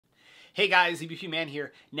Hey guys, EBPMAN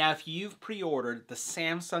here. Now if you've pre-ordered the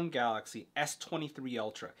Samsung Galaxy S23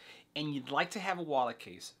 Ultra and you'd like to have a wallet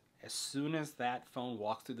case as soon as that phone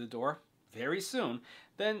walks through the door, very soon,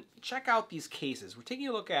 then check out these cases. We're taking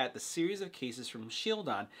a look at the series of cases from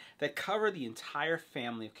Shieldon that cover the entire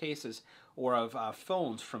family of cases or of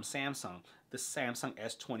phones from Samsung. The Samsung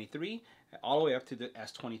S23 all the way up to the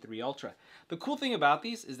S23 Ultra. The cool thing about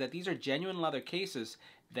these is that these are genuine leather cases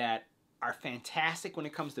that are fantastic when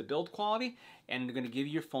it comes to build quality, and they're going to give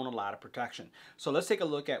your phone a lot of protection. So let's take a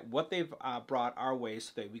look at what they've brought our way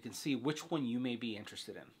so that we can see which one you may be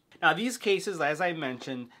interested in. Now these cases, as I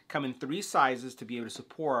mentioned, come in 3 sizes to be able to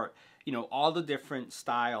support all the different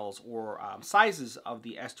styles or sizes of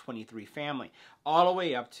the S23 family, all the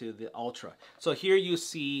way up to the Ultra. So here you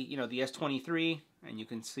see the S23, and you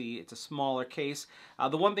can see it's a smaller case.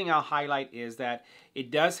 The one thing I'll highlight is that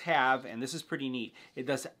it does have, and this is pretty neat, it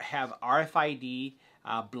does have RFID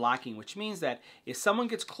blocking, which means that if someone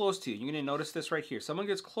gets close to you, you're going to notice this right here, someone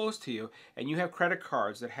gets close to you and you have credit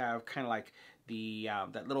cards that have kind of like the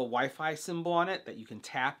that little Wi-Fi symbol on it that you can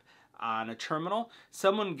tap on a terminal,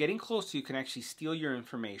 someone getting close to you can actually steal your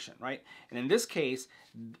information, right? And in this case,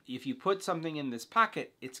 if you put something in this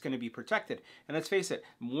pocket, it's going to be protected. And let's face it,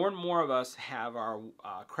 more and more of us have our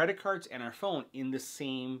credit cards and our phone in the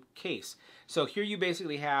same case. So here you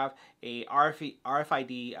basically have a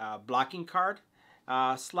RFID blocking card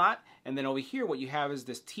slot, and then over here what you have is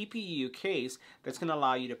this TPU case that's going to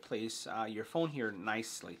allow you to place your phone here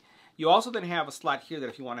nicely. You also then have a slot here that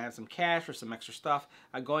if you want to have some cash or some extra stuff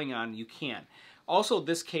going on, you can. Also,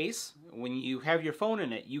 this case, when you have your phone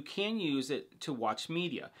in it, you can use it to watch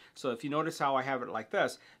media. So if you notice how I have it like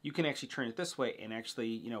this, you can actually turn it this way and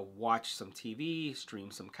actually, watch some TV, stream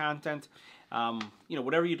some content,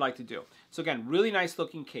 whatever you'd like to do. So again, really nice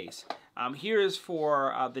looking case. Here is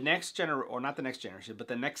for the next generation, or not the next generation, but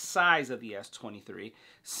the next size of the S23.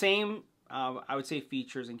 Same I would say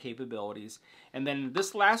features and capabilities. And then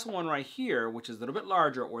this last one right here, which is a little bit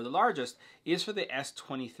larger, or the largest, is for the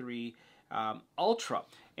S23 Ultra.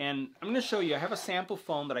 And I'm going to show you, I have a sample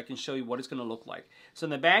phone that I can show you what it's going to look like. So in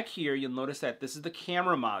the back here, you'll notice that this is the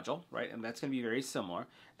camera module, right? And that's going to be very similar.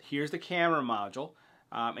 Here's the camera module.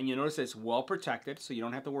 And you notice that it's well protected, so you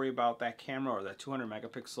don't have to worry about that camera or that 200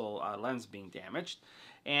 megapixel lens being damaged.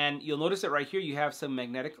 And you'll notice that right here you have some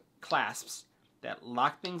magnetic clasps that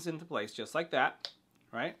lock things into place just like that,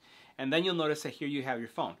 right? And then you'll notice that here you have your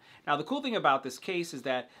phone. Now the cool thing about this case is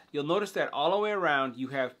that you'll notice that all the way around you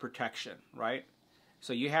have protection, right?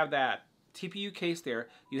 So you have that TPU case there.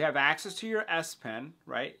 You have access to your S Pen,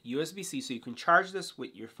 right? USB-C, so you can charge this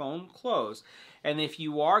with your phone closed. And if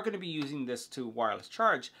you are going to be using this to wireless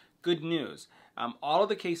charge, good news. All of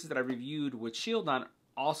the cases that I reviewed with Shieldon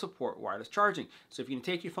all support wireless charging. So if you can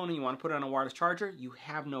take your phone and you want to put it on a wireless charger, you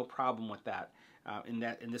have no problem with that.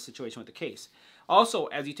 In this situation with the case. Also,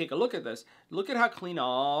 as you take a look at this, look at how clean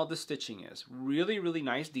all the stitching is. Really, really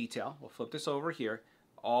nice detail. We'll flip this over here.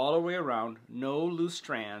 All the way around, no loose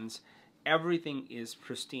strands. Everything is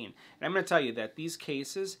pristine. And I'm going to tell you that these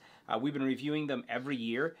cases, we've been reviewing them every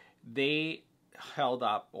year. They held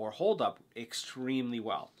up or hold up extremely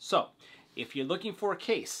well. So, if you're looking for a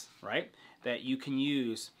case, right, that you can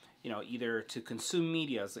use either to consume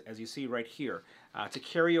media, as you see right here, to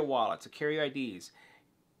carry a wallet, to carry IDs,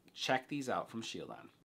 check these out from Shieldon.